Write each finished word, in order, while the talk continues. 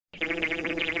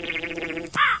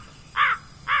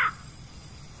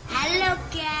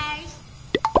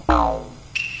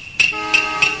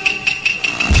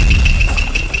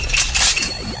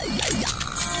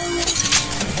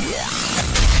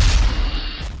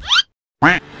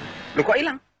Lu kok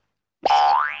hilang?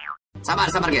 Sabar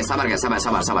guys, sabar.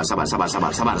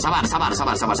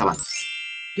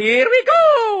 Here we go.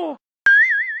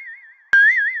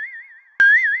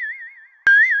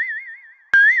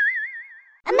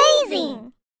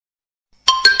 Amazing.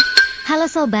 Halo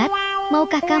sobat,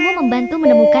 maukah kamu membantu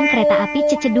menemukan kereta api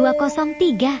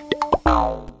cc203?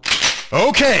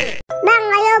 Oke. Bang,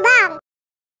 ayo bang.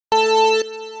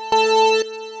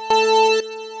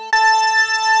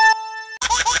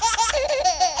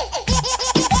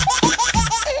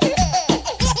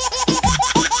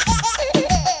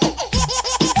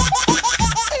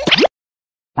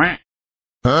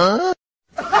 Huh?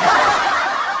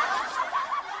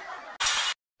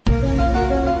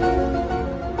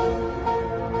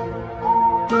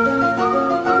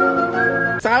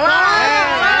 Salah.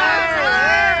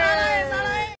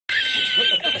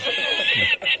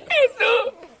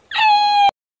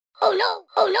 Oh no,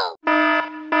 oh no.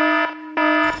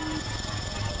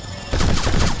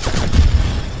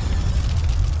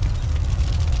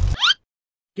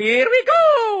 Here we go.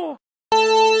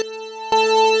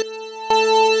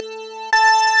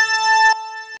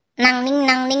 Nang ning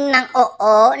nang oh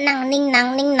oh, nang ning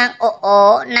nang oh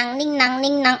oh, nang ning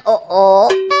nang oh oh.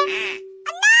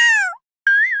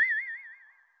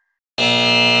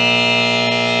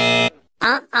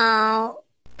 Uh-oh.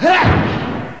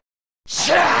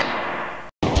 Shut.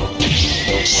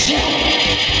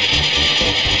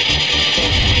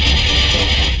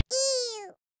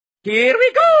 Here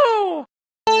we go.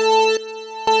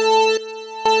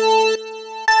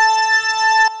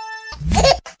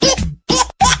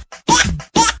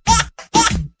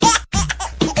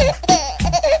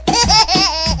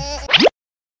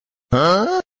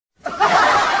 Huh?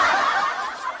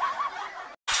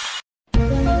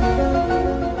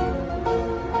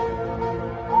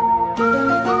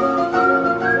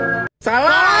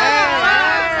 Salah.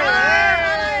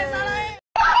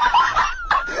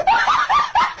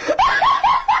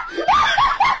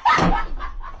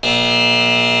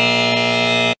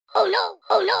 Oh no,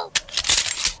 oh no.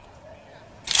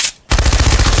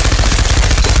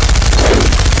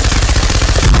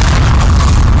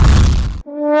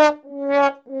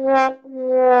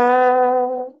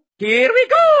 Here we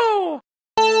go.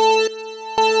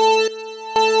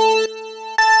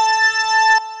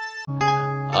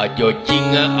 Ajo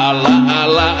jinga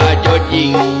ala ajo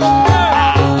jing.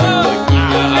 Ajo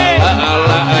jinga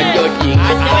ala ajo jing.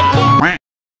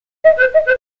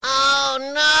 Oh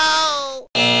no.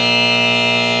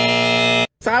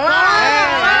 Salah.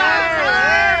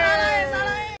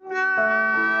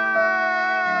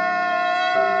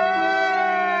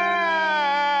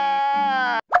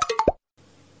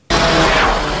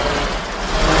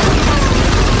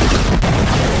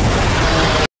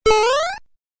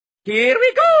 Here we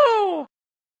go.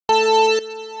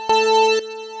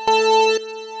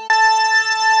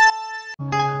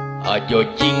 Ajo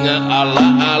jinga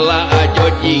ala ajo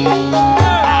jing.